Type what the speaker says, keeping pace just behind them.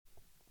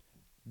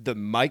The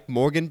Mike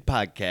Morgan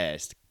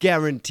Podcast,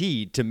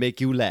 guaranteed to make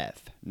you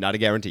laugh. Not a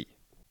guarantee.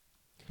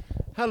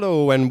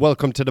 Hello and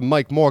welcome to the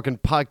Mike Morgan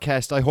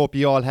Podcast. I hope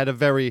you all had a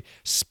very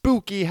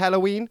spooky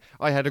Halloween.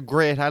 I had a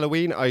great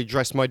Halloween. I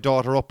dressed my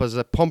daughter up as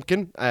a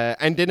pumpkin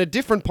and then a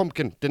different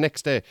pumpkin the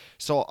next day.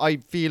 So I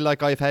feel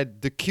like I've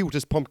had the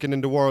cutest pumpkin in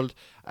the world.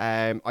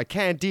 I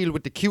can't deal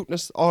with the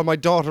cuteness. All my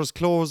daughter's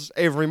clothes,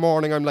 every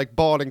morning I'm like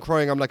bawling,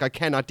 crying. I'm like, I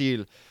cannot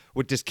deal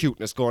with this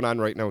cuteness going on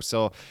right now.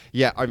 So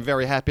yeah, I'm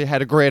very happy.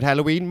 Had a great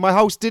Halloween. My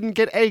house didn't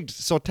get egged,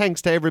 so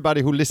thanks to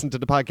everybody who listened to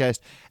the podcast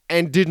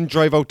and didn't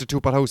drive out to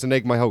Two-Pot House and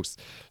egg my house.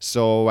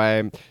 So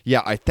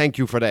yeah, I thank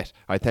you for that.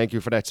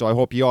 So I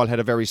hope you all had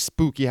a very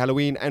spooky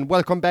Halloween and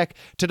welcome back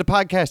to the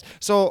podcast.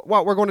 So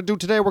what we're going to do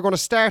today, we're going to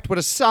start with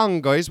a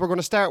song, guys. We're going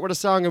to start with a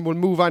song and we'll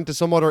move on to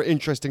some other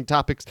interesting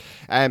topics.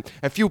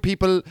 A few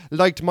people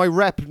liked my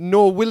rap,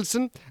 No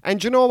Wilson,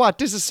 and you know what?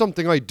 This is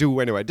something I do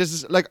anyway. This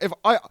is like, if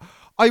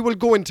I will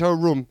go into a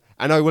room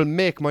and I will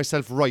make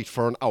myself write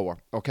for an hour,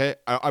 okay?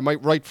 I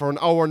might write for an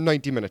hour,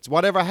 90 minutes.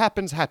 Whatever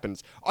happens,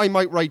 happens. I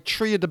might write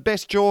 3 of the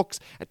best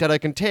jokes that I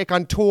can take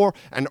on tour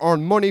and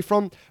earn money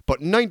from, but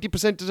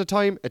 90% of the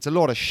time, it's a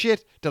lot of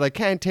shit that I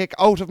can't take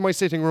out of my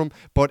sitting room,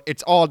 but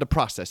it's all the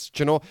process,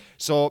 you know?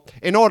 So,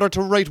 in order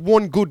to write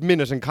 1 good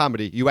minute in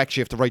comedy, you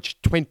actually have to write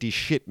 20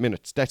 shit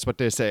minutes. That's what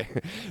they say.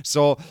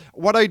 So,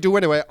 what I do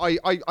anyway,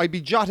 I be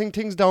jotting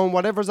things down,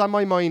 whatever's on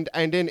my mind,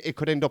 and then it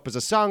could end up as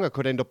a song, it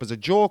could end up as a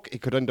joke,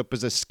 it could end up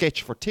as a sketch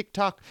for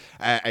TikTok,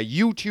 a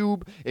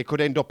YouTube, it could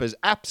end up as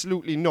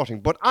absolutely nothing.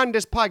 But on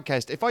this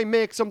podcast, if I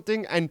make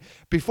something and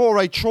before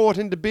I throw it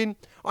in the bin,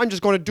 I'm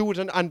just going to do it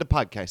on the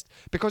podcast,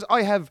 because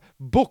I have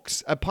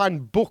books upon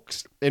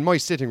books in my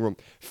sitting room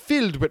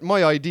filled with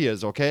my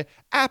ideas, okay?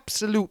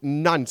 Absolute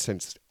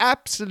nonsense,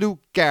 absolute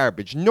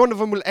garbage. None of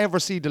them will ever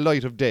see the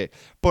light of day.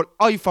 But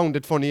I found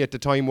it funny at the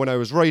time when I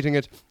was writing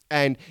it,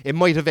 and it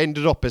might have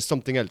ended up as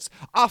something else.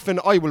 Often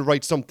I will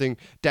write something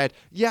that,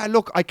 yeah,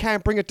 look, I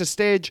can't bring it to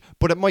stage,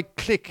 but it might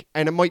click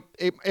and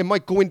it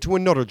might go into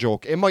another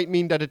joke. It might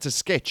mean that it's a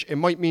sketch. It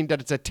might mean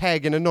that it's a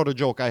tag in another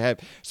joke I have.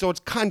 So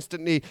it's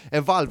constantly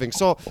evolving.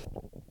 So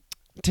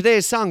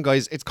today's song,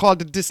 guys, it's called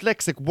the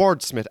Dyslexic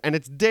Wordsmith, and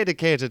it's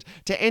dedicated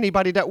to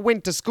anybody that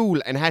went to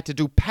school and had to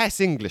do pass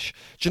English.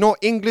 Do you know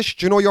English?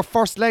 Do you know your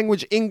first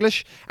language,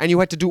 English? And you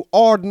had to do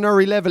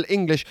ordinary level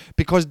English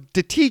because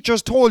the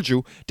teachers told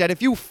you that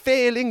if you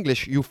fail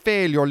English, you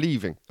fail your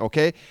leaving,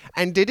 okay?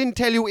 And they didn't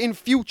tell you in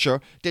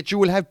future that you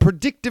will have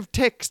predictive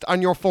text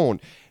on your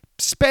phone.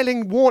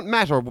 Spelling won't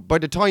matter by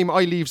the time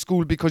I leave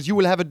school because you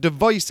will have a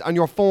device on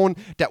your phone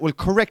that will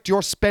correct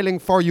your spelling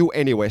for you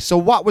anyway. So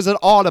what was it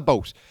all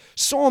about?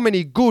 So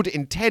many good,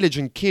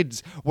 intelligent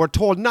kids were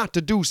told not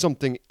to do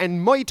something in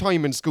my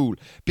time in school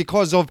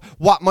because of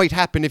what might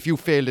happen if you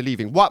fail the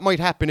leaving. What might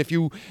happen if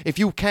you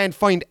can't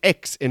find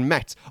X in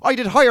maths. I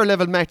did higher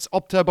level maths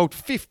up to about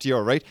 5th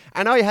year, right?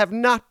 And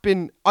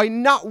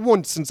not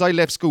once since I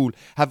left school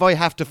have I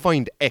have to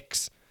find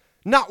X.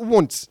 Not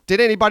once did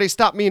anybody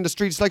stop me in the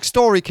streets like,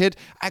 Story Kid,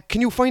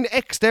 can you find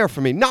X there for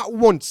me? Not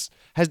once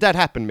has that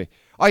happened to me.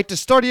 I had to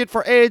study it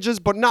for ages,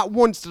 but not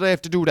once did I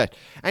have to do that.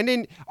 And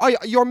then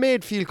you're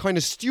made feel kind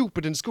of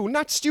stupid in school.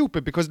 Not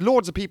stupid, because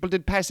loads of people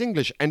did pass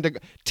English. And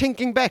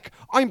thinking back,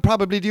 I'm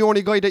probably the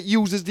only guy that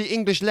uses the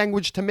English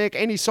language to make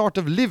any sort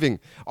of living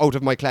out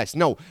of my class.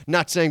 No,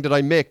 not saying that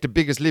I make the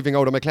biggest living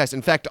out of my class.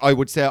 In fact, I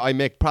would say I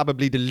make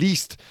probably the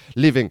least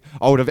living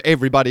out of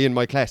everybody in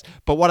my class.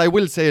 But what I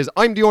will say is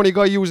I'm the only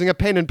guy using a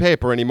pen and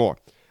paper anymore.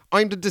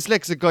 I'm the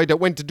dyslexic guy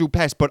that went to do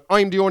PES, but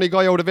I'm the only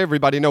guy out of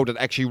everybody now that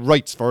actually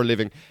writes for a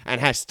living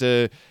and has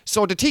to...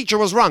 So the teacher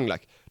was wrong,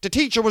 like. The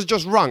teacher was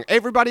just wrong.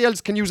 Everybody else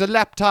can use a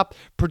laptop,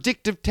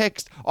 predictive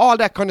text, all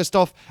that kind of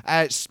stuff,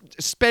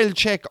 spell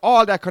check,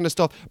 all that kind of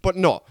stuff. But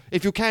no,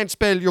 if you can't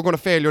spell, you're going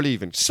to fail your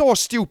leaving. So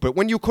stupid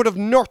when you could have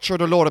nurtured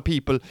a lot of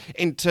people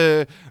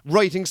into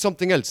writing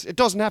something else. It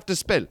doesn't have to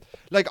spell.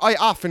 Like, I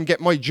often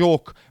get my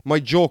joke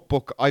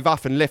book, I've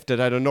often left it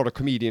at another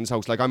comedian's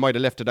house. Like, I might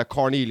have left it at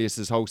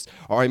Cornelius's house,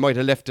 or I might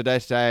have left it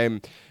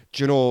at...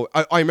 Do you know,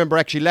 I remember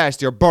actually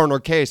last year,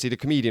 Bernard Casey, the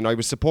comedian, I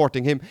was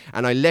supporting him,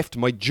 and I left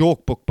my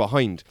joke book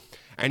behind.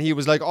 And he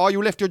was like, "Oh,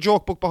 you left your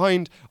joke book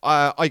behind.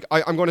 I'm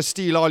going to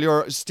steal all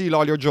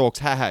your jokes."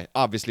 Haha,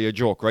 obviously a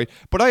joke, right?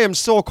 But I am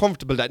so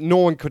comfortable that no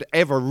one could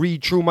ever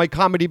read through my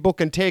comedy book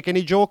and take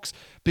any jokes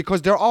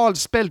because they're all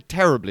spelled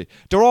terribly.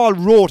 They're all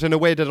wrote in a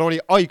way that only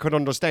I could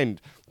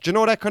understand. Do you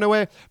know that kind of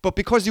way? But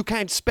because you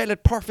can't spell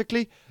it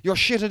perfectly, you're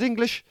shit at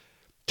English.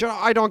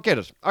 I don't get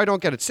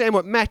it. Same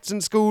with maths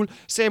in school,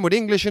 same with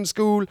English in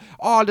school,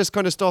 all this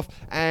kind of stuff.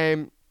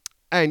 And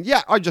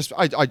yeah, I just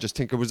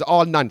think it was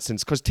all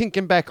nonsense. Because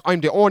thinking back, I'm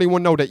the only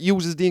one now that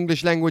uses the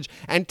English language.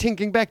 And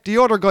thinking back, the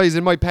other guys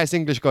in my past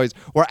English guys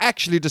were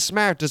actually the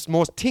smartest,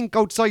 most think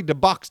outside the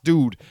box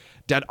dude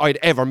that I'd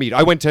ever meet.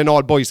 I went to an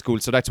all-boys school,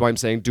 so that's why I'm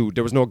saying dude.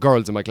 There was no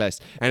girls in my class.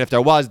 And if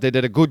there was, they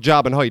did a good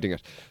job in hiding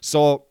it.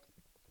 So...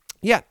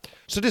 yeah,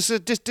 So this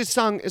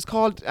song is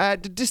called the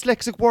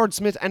Dyslexic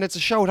Wordsmith, and it's a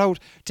shout out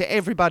to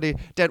everybody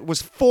that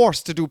was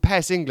forced to do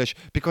Pass English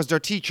because their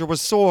teacher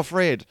was so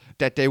afraid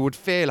that they would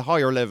fail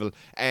higher level,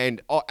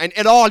 and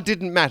it all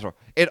didn't matter.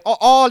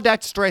 All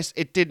that stress,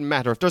 it didn't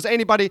matter. If there's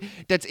anybody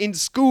that's in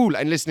school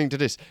and listening to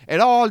this, it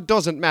all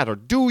doesn't matter.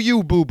 Do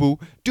you, boo-boo.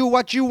 Do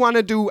what you want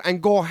to do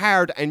and go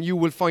hard, and you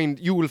will find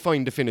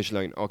the finish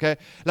line, okay?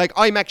 Like,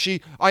 I'm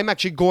actually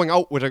going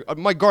out with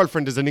my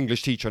girlfriend is an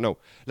English teacher now.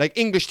 Like,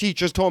 English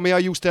teachers told me I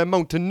used to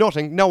amount to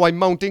nothing. Now I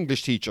mount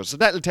English teachers. So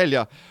that'll tell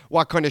you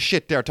what kind of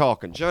shit they're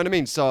talking. Do you know what I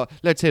mean? So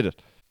let's hit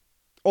it.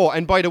 Oh,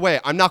 and by the way,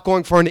 I'm not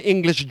going for an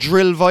English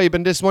drill vibe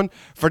in this one.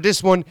 For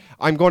this one,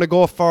 I'm going to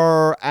go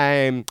for,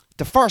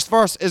 the first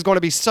verse is going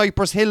to be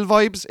Cypress Hill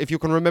vibes. If you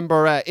can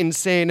remember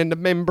Insane in the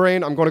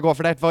Membrane, I'm going to go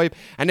for that vibe.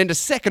 And then the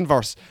second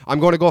verse, I'm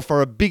going to go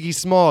for a Biggie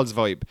Smalls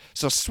vibe.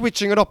 So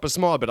switching it up a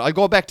small bit. I'll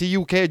go back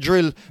to UK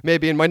drill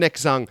maybe in my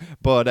next song.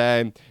 But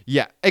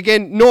yeah,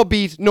 again, no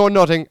beat, no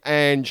nothing.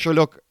 And sure,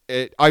 look,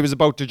 I was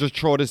about to just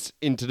throw this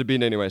into the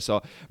bin anyway.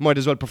 So might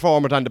as well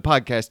perform it on the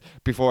podcast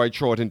before I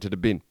throw it into the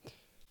bin.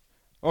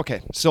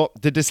 Okay, so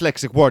the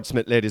Dyslexic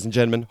Wordsmith, ladies and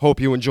gentlemen.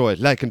 Hope you enjoy.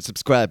 Like and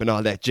subscribe and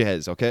all that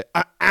jazz, okay?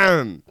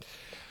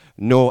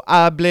 No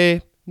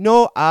hable,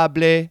 no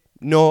hable,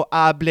 no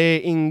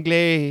hable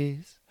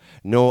inglés.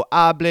 No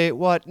hable,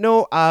 what?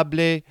 No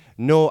hable,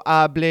 no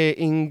hable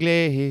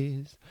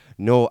inglés.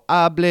 No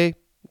hable,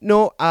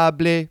 no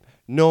hable,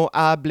 no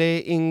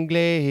hable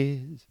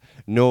inglés.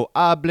 No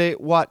hable,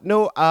 what?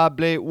 No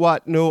hable,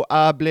 what? No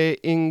hable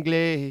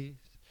inglés.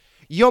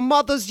 Your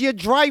mother's your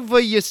driver,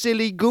 you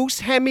silly goose.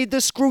 Hand me the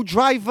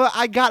screwdriver,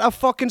 I got a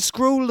fucking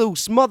screw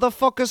loose.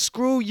 Motherfucker,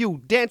 screw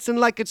you, dancing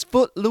like it's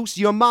footloose.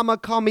 Your mama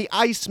call me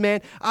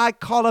Iceman, I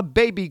call her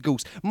baby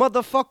goose.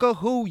 Motherfucker,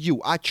 who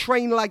you? I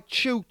train like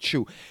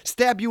choo-choo.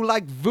 Stab you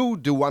like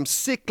voodoo, I'm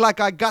sick like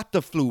I got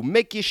the flu.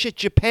 Make you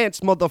shit your pants,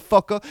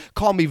 motherfucker,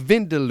 call me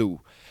Vindaloo.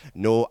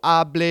 No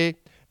hable,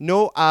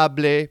 no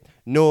hable,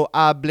 no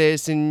hable,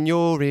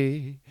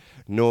 signore.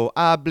 No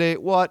hable,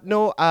 what?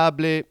 No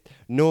hable.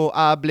 No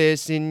hable,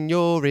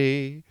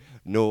 signore.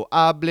 No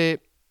hable,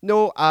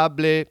 no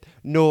hable,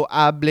 no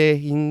hable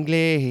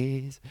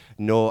inglés.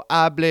 No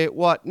hable,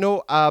 what?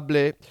 No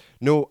hable,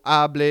 no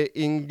hable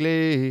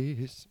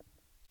inglés.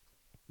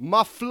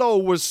 My flow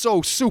was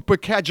so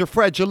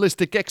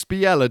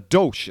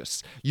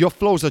supercalifragilisticexpialidocious. Your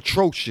flow's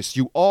atrocious,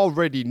 you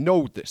already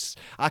know this.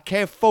 I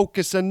can't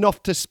focus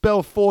enough to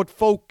spell Ford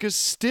Focus.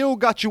 Still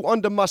got you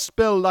under my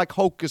spell like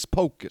hocus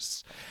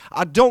pocus.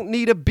 I don't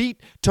need a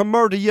beat to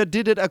murder ya.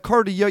 Did it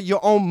occur to ya?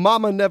 Your own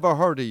mama never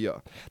heard of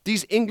ya.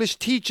 These English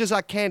teachers,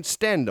 I can't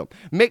stand them.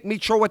 Make me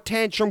throw a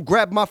tantrum,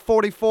 grab my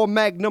 44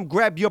 Magnum,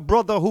 grab your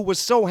brother who was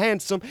so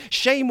handsome.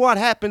 Shame what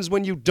happens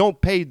when you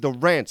don't pay the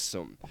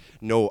ransom.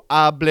 No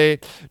hable,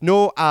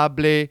 no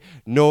hable,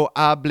 no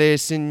hable,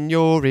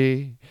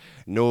 signore.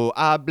 No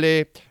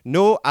hable,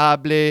 no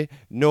hable,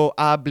 no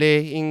hable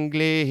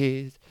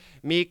inglés.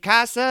 Mi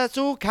casa,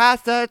 su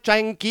casa,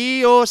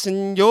 tranquillo,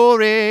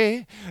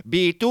 signore.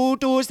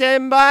 Bitutu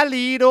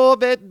sembalido,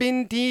 vet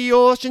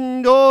bintillo,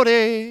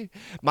 signore.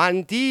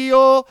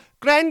 Mantillo,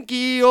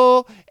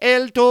 granquillo,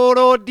 el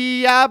toro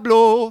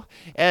diablo.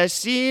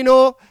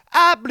 Esino,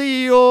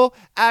 ablio,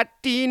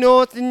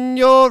 attino,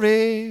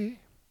 signore.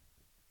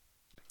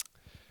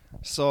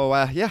 So,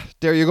 yeah,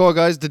 there you go,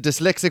 guys. The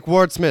Dyslexic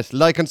Wordsmith.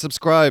 Like and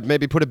subscribe.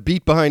 Maybe put a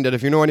beat behind it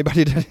if you know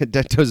anybody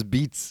that does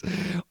beats.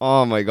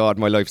 Oh, my God,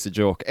 my life's a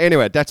joke.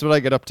 Anyway, that's what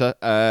I get up to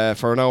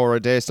for an hour a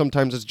day.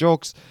 Sometimes it's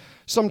jokes.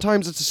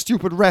 Sometimes it's a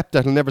stupid rap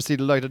that'll never see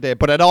the light of day.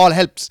 But it all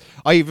helps.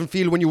 I even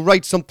feel when you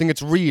write something,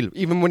 it's real.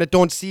 Even when it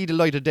don't see the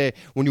light of day.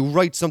 When you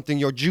write something,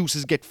 your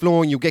juices get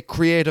flowing. You get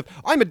creative.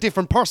 I'm a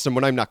different person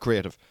when I'm not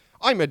creative.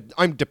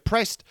 I'm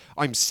depressed,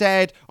 I'm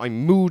sad,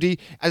 I'm moody.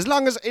 As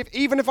long as,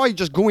 even if I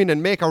just go in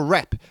and make a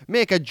rap,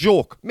 make a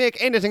joke, make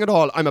anything at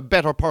all, I'm a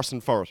better person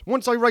for it.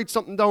 Once I write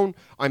something down,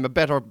 I'm a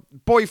better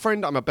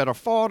boyfriend, I'm a better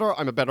father,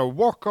 I'm a better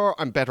worker,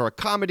 I'm better at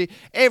comedy,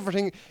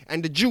 everything,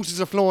 and the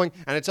juices are flowing,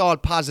 and it's all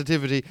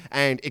positivity,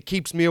 and it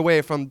keeps me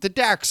away from the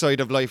dark side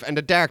of life, and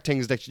the dark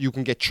things that you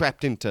can get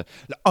trapped into,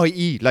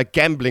 i.e. like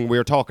gambling we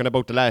were talking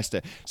about the last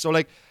day. So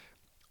like,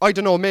 I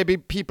don't know, maybe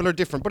people are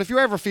different, but if you're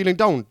ever feeling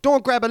down,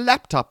 don't grab a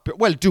laptop.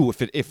 Well, do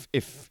if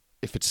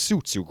it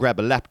suits you, grab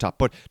a laptop.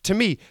 But to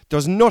me,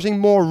 there's nothing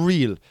more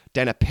real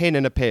than a pen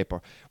and a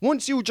paper.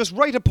 Once you just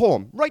write a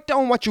poem, write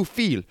down what you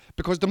feel,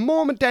 because the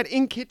moment that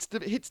ink hits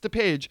the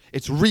page,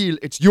 it's real,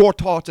 it's your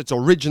thoughts, it's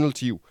original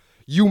to you.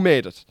 You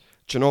made it,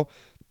 do you know?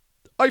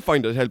 I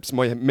find it helps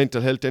my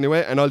mental health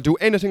anyway, and I'll do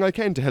anything I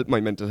can to help my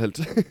mental health.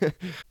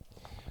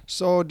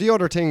 So the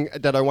other thing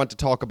that I want to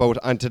talk about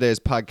on today's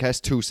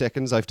podcast, 2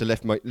 seconds, I have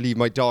to leave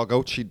my dog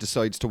out. She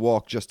decides to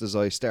walk just as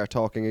I start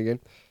talking again.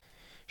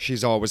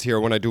 She's always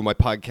here when I do my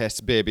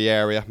podcasts, baby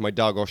area. My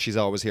doggo, she's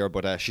always here,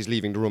 but she's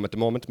leaving the room at the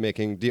moment,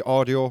 making the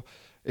audio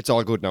It's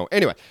all good now.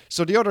 Anyway,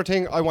 so the other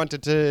thing I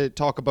wanted to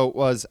talk about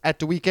was at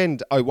the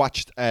weekend I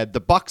watched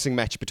the boxing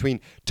match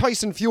between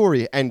Tyson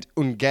Fury and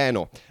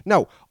Ngannou.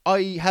 Now,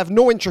 I have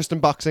no interest in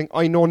boxing.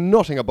 I know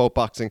nothing about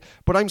boxing,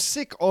 but I'm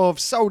sick of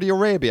Saudi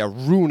Arabia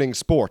ruining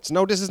sports.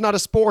 Now, this is not a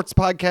sports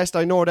podcast.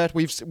 I know that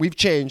we've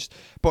changed,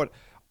 but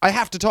I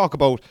have to talk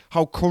about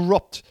how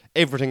corrupt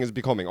everything is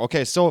becoming.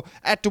 Okay, so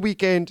at the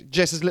weekend,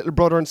 Jess's little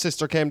brother and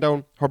sister came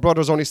down. Her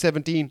brother's only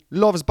 17,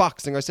 loves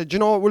boxing. I said, you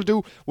know what we'll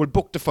do? We'll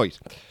book the fight.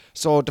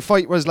 So the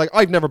fight was like,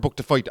 I've never booked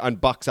a fight on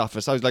Box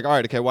Office. I was like, all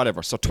right, okay,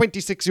 whatever. So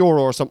 €26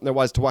 or something it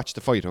was to watch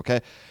the fight,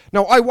 okay?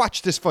 Now, I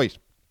watched this fight.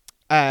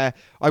 I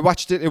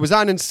watched it. It was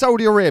on in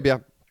Saudi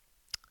Arabia.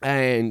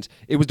 And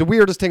it was the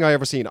weirdest thing I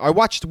ever seen. I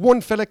watched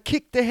one fella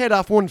kick the head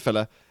off one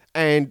fella.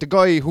 And the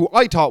guy who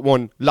I thought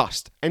won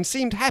lost and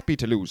seemed happy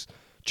to lose.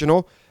 Do you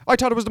know? I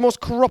thought it was the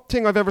most corrupt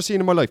thing I've ever seen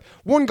in my life.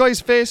 One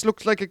guy's face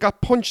looked like it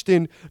got punched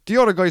in. The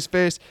other guy's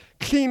face,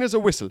 clean as a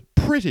whistle.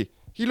 Pretty.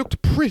 He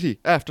looked pretty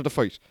after the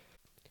fight.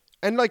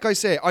 And like I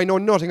say, I know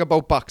nothing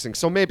about boxing,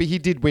 so maybe he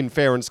did win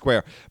fair and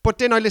square. But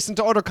then I listened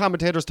to other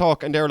commentators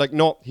talk, and they're like,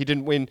 no, he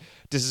didn't win.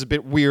 This is a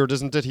bit weird,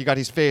 isn't it? He got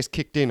his face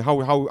kicked in.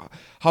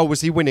 How was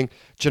he winning?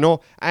 Do you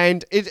know?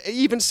 And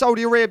even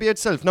Saudi Arabia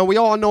itself. Now, we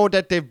all know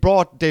that they've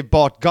bought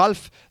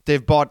golf,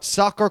 they've bought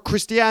soccer.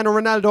 Cristiano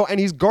Ronaldo and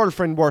his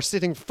girlfriend were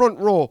sitting front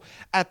row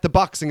at the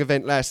boxing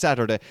event last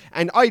Saturday.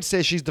 And I'd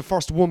say she's the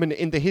first woman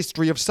in the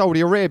history of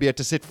Saudi Arabia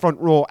to sit front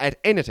row at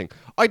anything.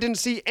 I didn't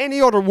see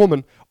any other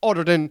woman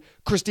other than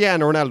Cristiano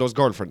Ronaldo's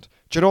girlfriend.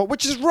 Do you know?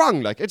 Which is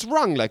wrong, like. It's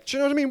wrong, like. Do you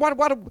know what I mean?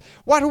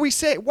 What are we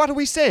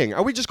saying?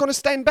 Are we just going to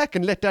stand back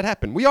and let that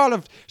happen? We all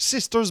have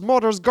sisters,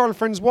 mothers,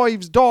 girlfriends,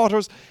 wives,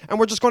 daughters, and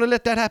we're just going to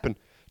let that happen.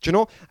 Do you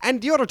know?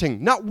 And the other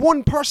thing, not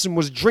one person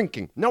was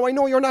drinking. Now, I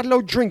know you're not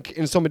allowed to drink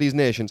in some of these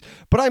nations,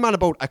 but I'm on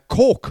about a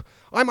Coke.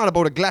 I'm on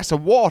about a glass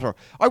of water.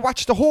 I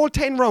watched the whole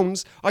 10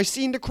 rounds. I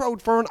seen the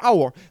crowd for an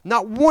hour.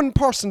 Not one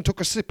person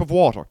took a sip of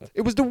water.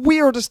 It was the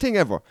weirdest thing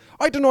ever.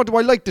 I don't know, do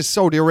I like this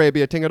Saudi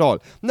Arabia thing at all?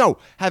 Now,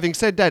 having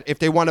said that, if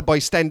they want to buy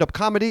stand-up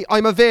comedy,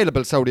 I'm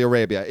available, Saudi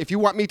Arabia. If you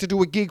want me to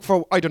do a gig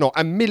for, I don't know,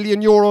 €1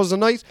 million a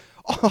night,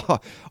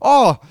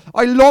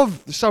 I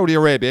love Saudi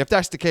Arabia. If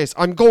that's the case,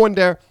 I'm going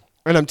there.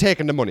 And I'm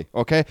taking the money,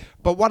 okay?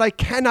 But what I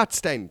cannot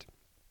stand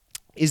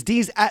is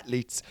these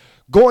athletes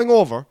going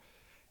over,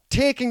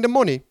 taking the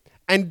money,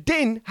 and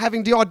then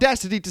having the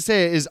audacity to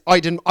say is, I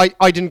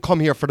didn't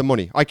come here for the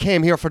money. I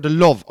came here for the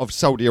love of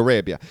Saudi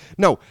Arabia.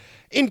 Now,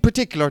 in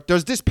particular,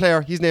 there's this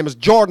player, his name is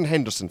Jordan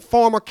Henderson,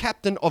 former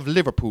captain of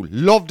Liverpool.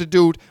 Love the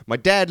dude. My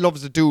dad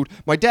loves the dude.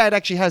 My dad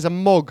actually has a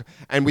mug,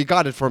 and we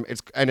got it from him,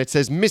 and it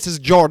says Mrs.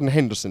 Jordan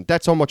Henderson.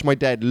 That's how much my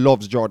dad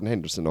loves Jordan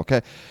Henderson,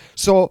 okay?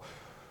 So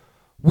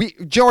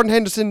Jordan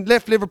Henderson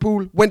left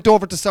Liverpool, went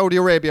over to Saudi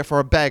Arabia for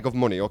a bag of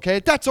money,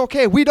 okay? That's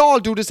okay. We'd all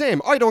do the same.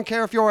 I don't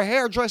care if you're a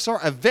hairdresser,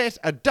 a vet,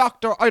 a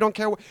doctor. I don't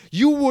care what.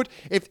 You would,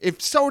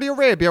 if Saudi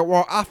Arabia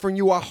were offering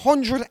you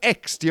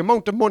 100x the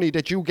amount of money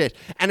that you get,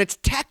 and it's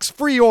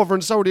tax-free over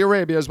in Saudi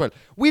Arabia as well,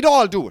 we'd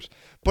all do it.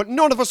 But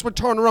none of us would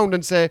turn around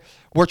and say,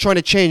 we're trying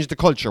to change the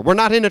culture. We're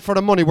not in it for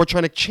the money. We're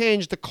trying to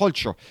change the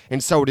culture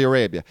in Saudi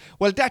Arabia.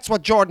 Well, that's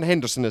what Jordan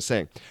Henderson is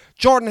saying.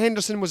 Jordan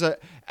Henderson was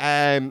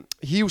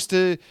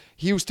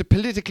he used to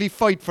politically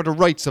fight for the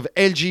rights of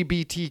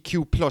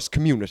LGBTQ plus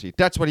community.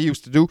 That's what he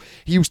used to do.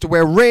 He used to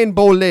wear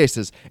rainbow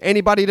laces.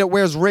 Anybody that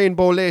wears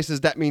rainbow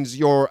laces, that means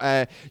you're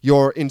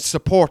in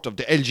support of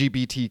the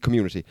LGBT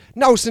community.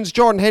 Now, since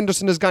Jordan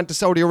Henderson has gone to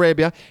Saudi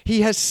Arabia,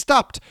 he has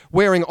stopped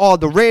wearing all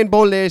the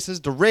rainbow laces,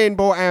 the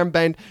rainbow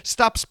armband,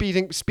 stopped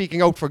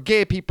speaking out for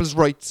gay people's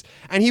rights,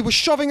 and he was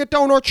shoving it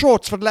down our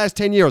throats for the last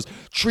 10 years.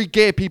 Treat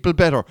gay people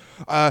better.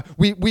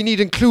 We need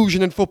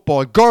inclusion in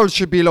football. Girls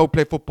should be allowed to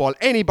play football.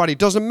 Anybody,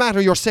 doesn't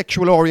matter your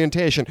sexual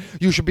orientation,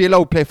 you should be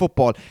allowed to play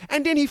football.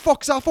 And then he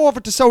fucks off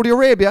over to Saudi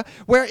Arabia,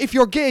 where if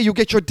you're gay, you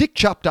get your dick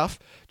chopped off.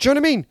 Do you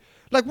know what I mean?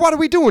 Like, what are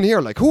we doing here?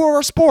 Like, who are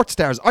our sports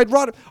stars? I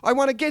want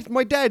to get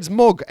my dad's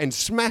mug and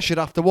smash it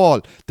off the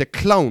wall. The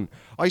clown.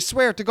 I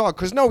swear to God,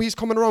 because now he's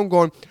coming around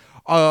going,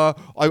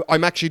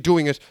 I'm actually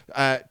doing it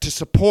to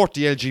support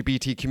the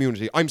LGBT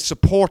community. I'm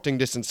supporting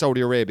this in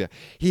Saudi Arabia.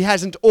 He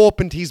hasn't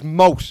opened his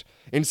mouth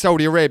in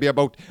Saudi Arabia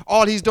about,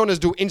 all he's done is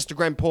do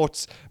Instagram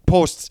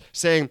posts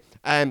saying,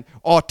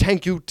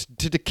 thank you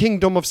to the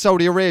Kingdom of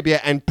Saudi Arabia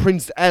and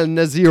Prince Al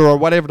Nazir, or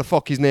whatever the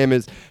fuck his name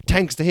is.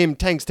 Thanks to him,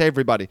 thanks to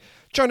everybody.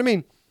 Do you know what I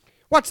mean?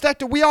 What's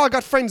that? We all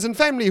got friends and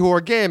family who are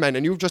gay, man,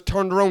 and you've just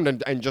turned around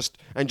and just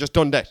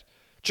done that.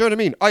 Do you know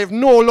what I mean? I have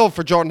no love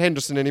for Jordan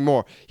Henderson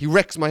anymore. He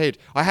wrecks my head.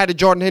 I had a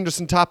Jordan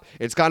Henderson top.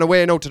 It's gone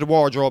away now to the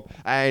wardrobe,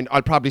 and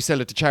I'll probably sell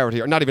it to charity.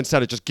 Or not even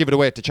sell it, just give it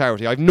away to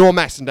charity. I have no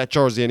mass in that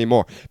jersey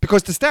anymore.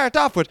 Because to start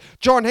off with,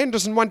 Jordan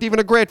Henderson wasn't even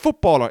a great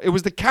footballer. It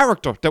was the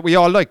character that we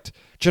all liked.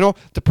 Do you know?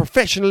 The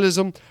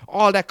professionalism,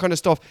 all that kind of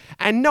stuff.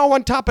 And now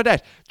on top of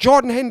that,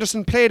 Jordan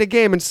Henderson played a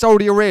game in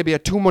Saudi Arabia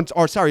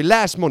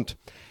last month.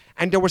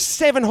 And there were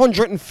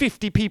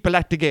 750 people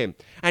at the game.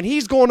 And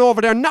he's going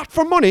over there not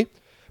for money,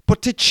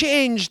 but to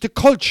change the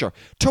culture.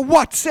 To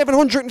what?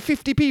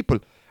 750 people.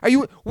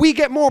 We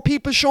get more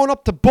people showing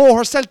up to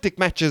Boher Celtic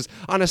matches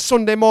on a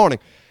Sunday morning.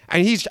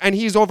 And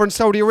he's over in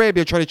Saudi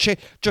Arabia trying to change.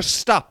 Just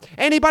stop.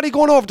 Anybody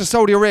going over to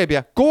Saudi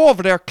Arabia, go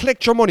over there,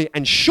 collect your money,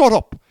 and shut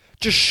up.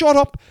 Just shut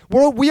up.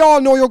 We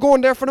all know you're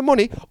going there for the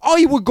money.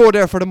 I would go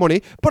there for the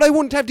money, but I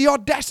wouldn't have the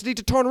audacity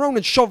to turn around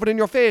and shove it in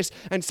your face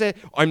and say,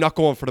 I'm not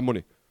going for the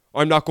money.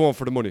 I'm not going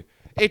for the money.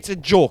 It's a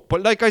joke.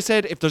 But like I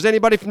said, if there's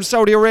anybody from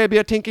Saudi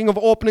Arabia thinking of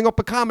opening up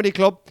a comedy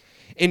club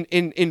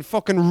in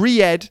fucking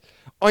Riyadh,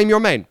 I'm your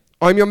man.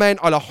 I'm your man.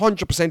 I'll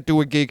 100%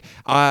 do a gig.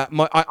 I'm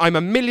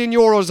 €1 million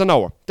an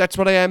hour. That's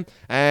what I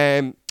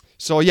am.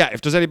 So yeah, if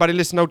there's anybody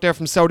listening out there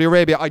from Saudi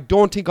Arabia, I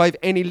don't think I have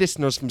any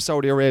listeners from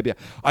Saudi Arabia.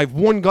 I've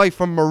one guy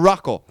from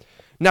Morocco.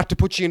 Not to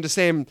put you in the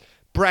same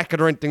bracket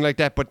or anything like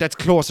that, but that's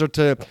closer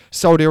to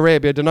Saudi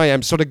Arabia than I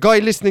am. So the guy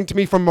listening to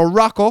me from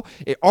Morocco,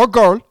 or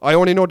girl, I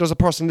only know there's a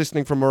person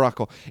listening from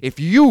Morocco. If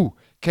you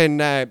can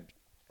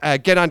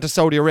get onto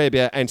Saudi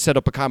Arabia and set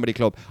up a comedy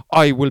club,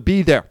 I will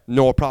be there.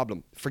 No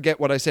problem. Forget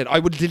what I said. I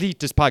will delete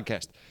this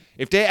podcast.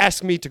 If they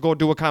ask me to go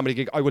do a comedy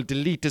gig, I will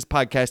delete this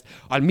podcast.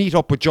 I'll meet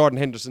up with Jordan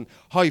Henderson,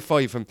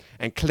 high-five him,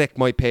 and collect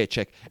my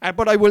paycheck.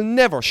 But I will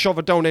never shove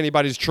it down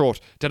anybody's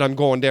throat that I'm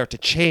going there to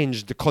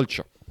change the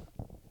culture.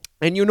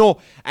 And you know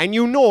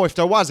if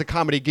there was a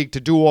comedy gig to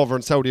do over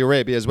in Saudi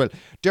Arabia as well,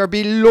 there'd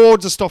be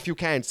loads of stuff you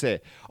can't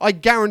say. I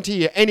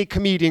guarantee you any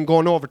comedian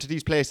going over to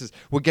these places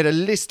would get a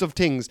list of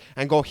things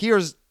and go,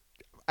 here's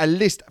a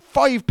list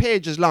 5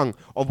 pages long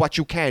of what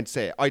you can't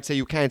say. I'd say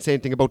you can't say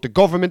anything about the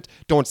government,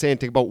 don't say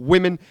anything about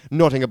women,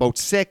 nothing about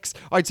sex.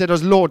 I'd say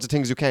there's loads of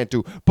things you can't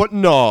do. But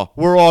no,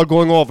 we're all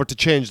going over to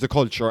change the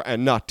culture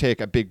and not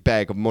take a big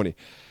bag of money.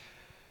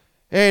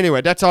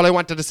 Anyway, that's all I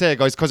wanted to say,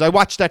 guys, because I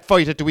watched that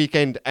fight at the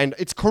weekend and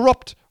it's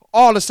corrupt.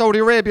 All of Saudi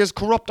Arabia is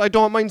corrupt. I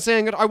don't mind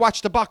saying it. I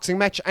watched the boxing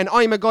match and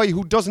I'm a guy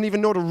who doesn't even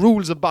know the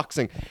rules of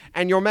boxing.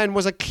 And your man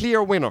was a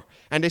clear winner.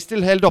 And they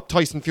still held up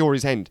Tyson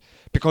Fury's hand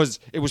because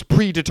it was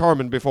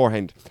predetermined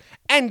beforehand.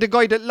 And the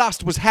guy that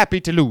lost was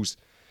happy to lose.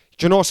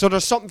 Do you know, so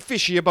there's something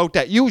fishy about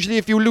that. Usually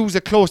if you lose a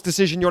close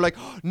decision, you're like,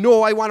 oh,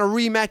 no, I want a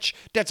rematch.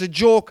 That's a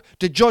joke.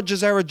 The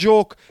judges are a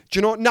joke. Do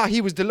you know, nah, he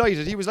was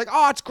delighted. He was like,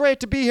 oh, it's great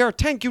to be here.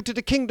 Thank you to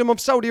the Kingdom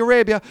of Saudi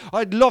Arabia.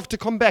 I'd love to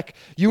come back.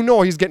 You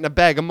know he's getting a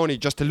bag of money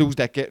just to lose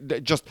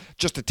that, just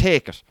to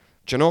take it.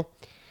 Do you know?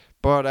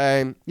 But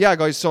yeah,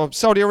 guys, so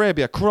Saudi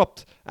Arabia,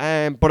 corrupt.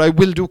 But I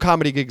will do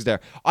comedy gigs there.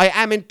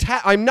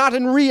 I'm not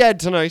in Riyadh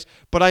tonight,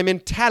 but I'm in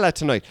Tala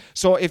tonight.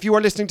 So if you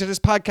are listening to this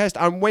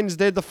podcast on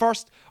Wednesday the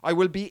 1st, I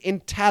will be in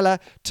Tala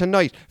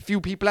tonight. A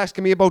few people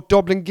asking me about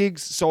Dublin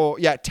gigs. So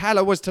yeah,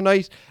 Tala was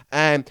tonight.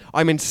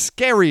 I'm in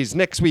Skerries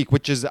next week,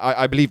 which is,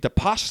 I believe, the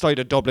posh side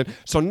of Dublin.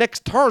 So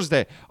next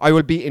Thursday, I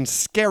will be in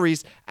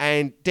Skerries.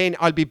 And then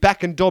I'll be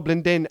back in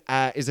Dublin then.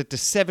 Is it the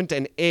 7th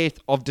and 8th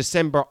of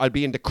December? I'll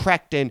be in the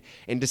Crack Den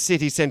in the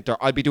city centre.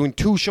 I'll be doing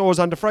 2 shows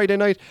on the Friday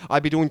night.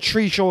 I'll be doing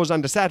 3 shows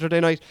on the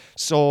Saturday night.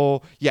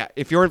 So yeah,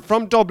 if you're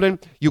from Dublin,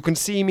 you can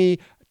see me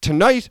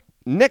tonight,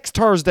 next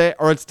Thursday,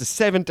 or it's the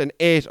 7th and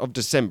 8th of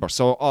December.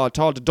 So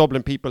to all the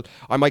Dublin people,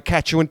 I might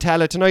catch you in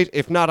Tala tonight.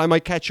 If not, I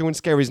might catch you in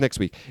Skerries next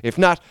week. If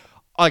not,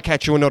 I'll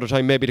catch you another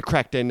time, maybe the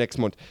Crack Day next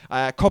month.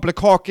 A couple of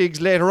Cork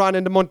gigs later on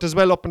in the month as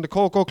well, up in the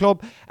Cocoa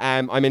Club.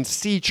 I'm in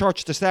Sea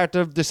Church the start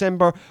of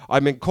December.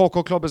 I'm in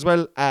Cocoa Club as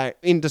well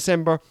in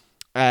December.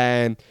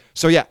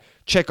 So yeah,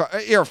 check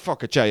out,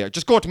 fuck it, yeah.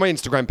 Just go to my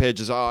Instagram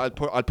pages. I'll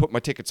put my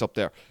tickets up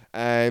there.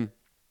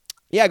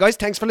 Yeah, guys,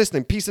 thanks for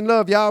listening. Peace and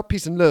love, y'all.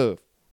 Peace and love.